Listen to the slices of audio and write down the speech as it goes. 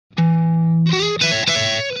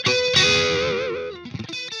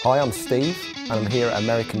Hi, I'm Steve and I'm here at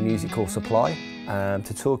American Musical Supply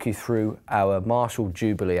to talk you through our Marshall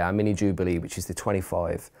Jubilee, our mini Jubilee, which is the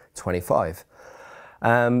 2525.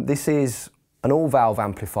 This is an all-valve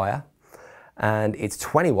amplifier and it's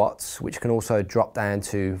 20 watts, which can also drop down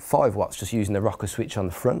to 5 watts just using the rocker switch on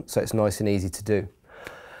the front, so it's nice and easy to do.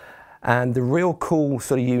 And the real cool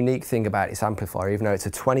sort of unique thing about this amplifier, even though it's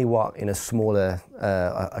a 20 watt in a smaller,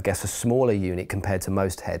 I guess a smaller unit compared to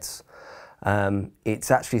most heads, it's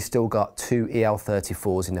actually still got 2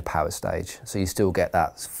 EL34s in the power stage, so you still get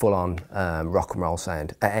that full-on rock and roll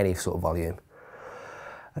sound at any sort of volume.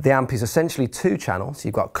 The amp is essentially 2 channels.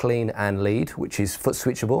 You've got clean and lead, which is foot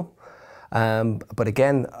switchable. But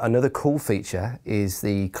again, another cool feature is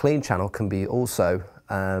the clean channel can be also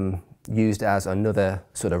used as another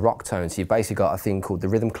sort of rock tone. So you've basically got a thing called the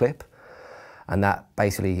rhythm clip, and that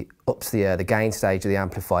basically ups the gain stage of the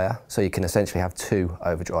amplifier, so you can essentially have 2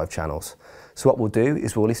 overdrive channels. So what we'll do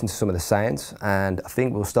is we'll listen to some of the sounds, and I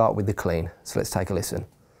think we'll start with the clean. So let's take a listen.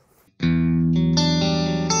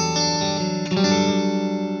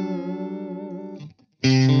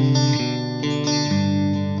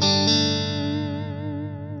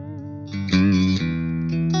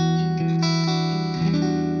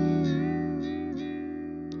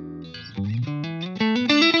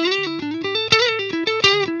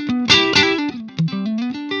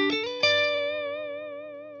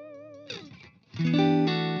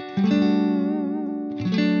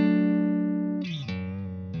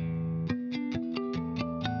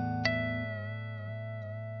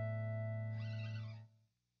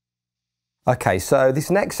 Okay, so this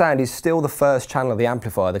next sound is still the first channel of the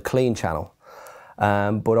amplifier, the clean channel.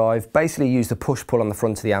 But I've basically used a push-pull on the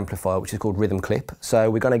front of the amplifier, which is called rhythm clip. So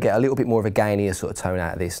we're going to get a little bit more of a gainier sort of tone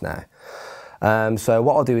out of this now. So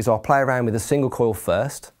what I'll do is I'll play around with a single coil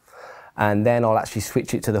first, and then I'll actually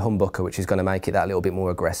switch it to the humbucker, which is going to make it that little bit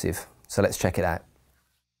more aggressive. So let's check it out.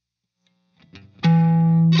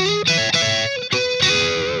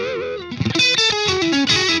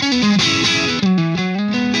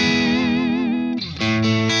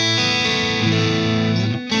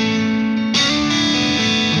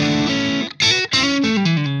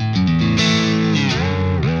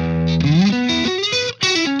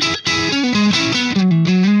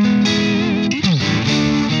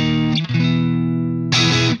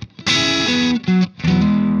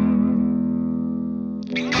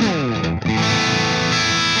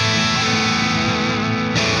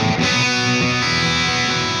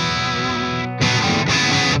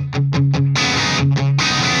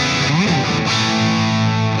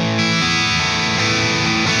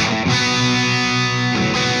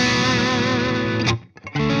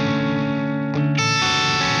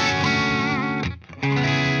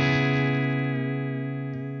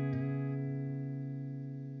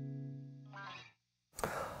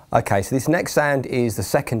 Okay, so this next sound is the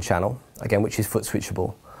second channel, again, which is foot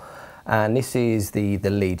switchable. And this is the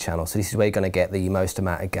lead channel, so this is where you're going to get the most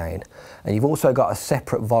amount of gain. And you've also got a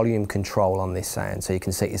separate volume control on this sound, so you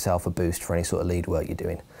can set yourself a boost for any sort of lead work you're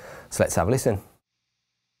doing. So let's have a listen.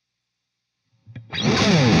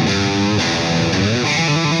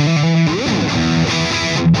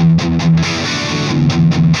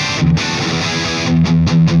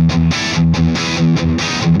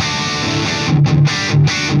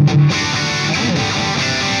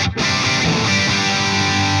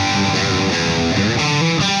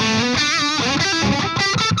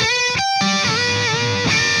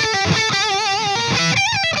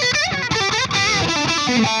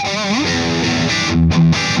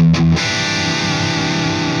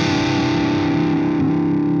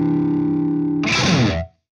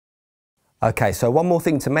 Okay, so one more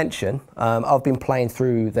thing to mention. I've been playing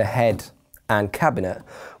through the head and cabinet.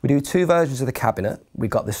 We do 2 versions of the cabinet. We've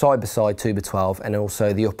got the side-by-side 2x12 and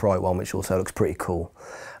also the upright one, which also looks pretty cool.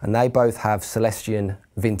 And they both have Celestion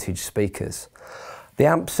vintage speakers. The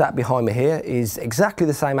amp sat behind me here is exactly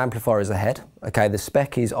the same amplifier as the head. Okay, the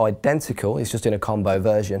spec is identical, it's just in a combo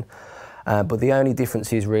version. But the only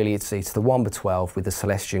difference is really it's the 1x12 with the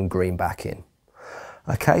Celestion green backing.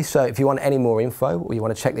 Okay, so if you want any more info or you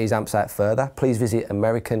want to check these amps out further, please visit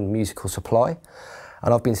American Musical Supply.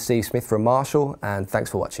 And I've been Steve Smith from Marshall, and thanks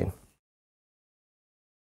for watching.